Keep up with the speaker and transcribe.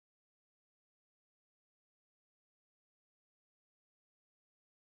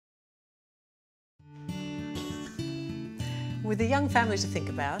With a young family to think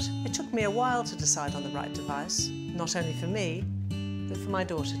about, it took me a while to decide on the right device, not only for me, but for my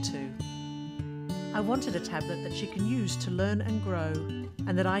daughter too. I wanted a tablet that she can use to learn and grow,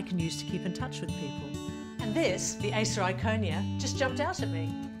 and that I can use to keep in touch with people. And this, the Acer Iconia, just jumped out at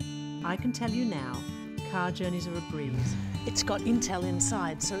me. I can tell you now, car journeys are a breeze. It's got Intel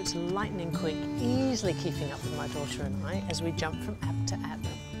inside, so it's lightning quick, easily keeping up with my daughter and I as we jump from app to app.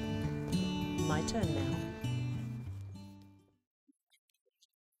 My turn now.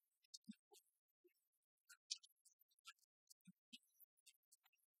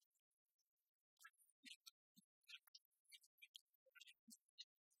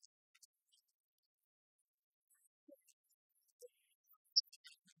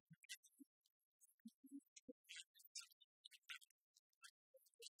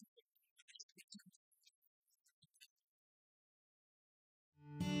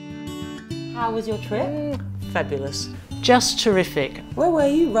 How was your trip? Fabulous. Just terrific. Where were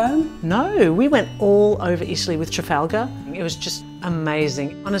you, Rome? No, we went all over Italy with Trafalgar. It was just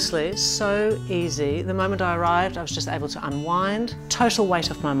amazing. Honestly, so easy. The moment I arrived, I was just able to unwind. Total weight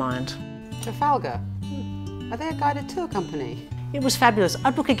off my mind. Trafalgar? Are they a guided tour company? It was fabulous.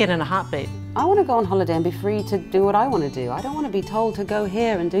 I'd book again in a heartbeat. I want to go on holiday and be free to do what I want to do. I don't want to be told to go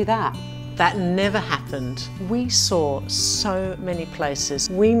here and do that. That never happened. We saw so many places.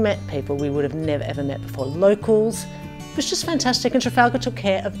 We met people we would have never ever met before. Locals. It was just fantastic, and Trafalgar took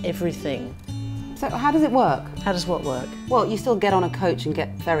care of everything. So how does it work? How does what work? Well, you still get on a coach and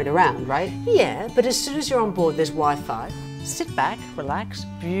get ferried around, right? Yeah, but as soon as you're on board, there's Wi-Fi. Sit back, relax,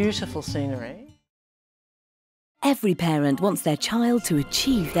 beautiful scenery. Every parent wants their child to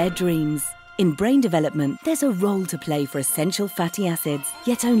achieve their dreams. In brain development, there's a role to play for essential fatty acids,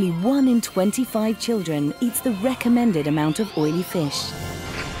 yet only 1 in 25 children eats the recommended amount of oily fish.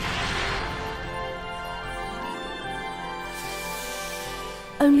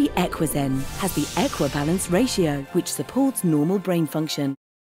 Only Equizen has the Equibalance ratio, which supports normal brain function.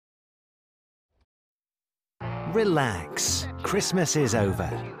 Relax. Christmas is over.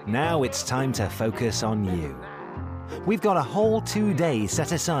 Now it's time to focus on you. We've got a whole 2 days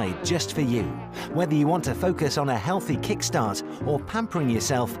set aside just for you. Whether you want to focus on a healthy kickstart or pampering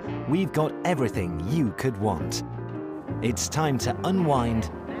yourself, we've got everything you could want. It's time to unwind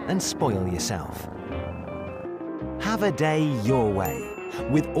and spoil yourself. Have a day your way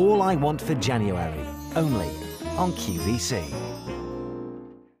with All I Want for January, only on QVC.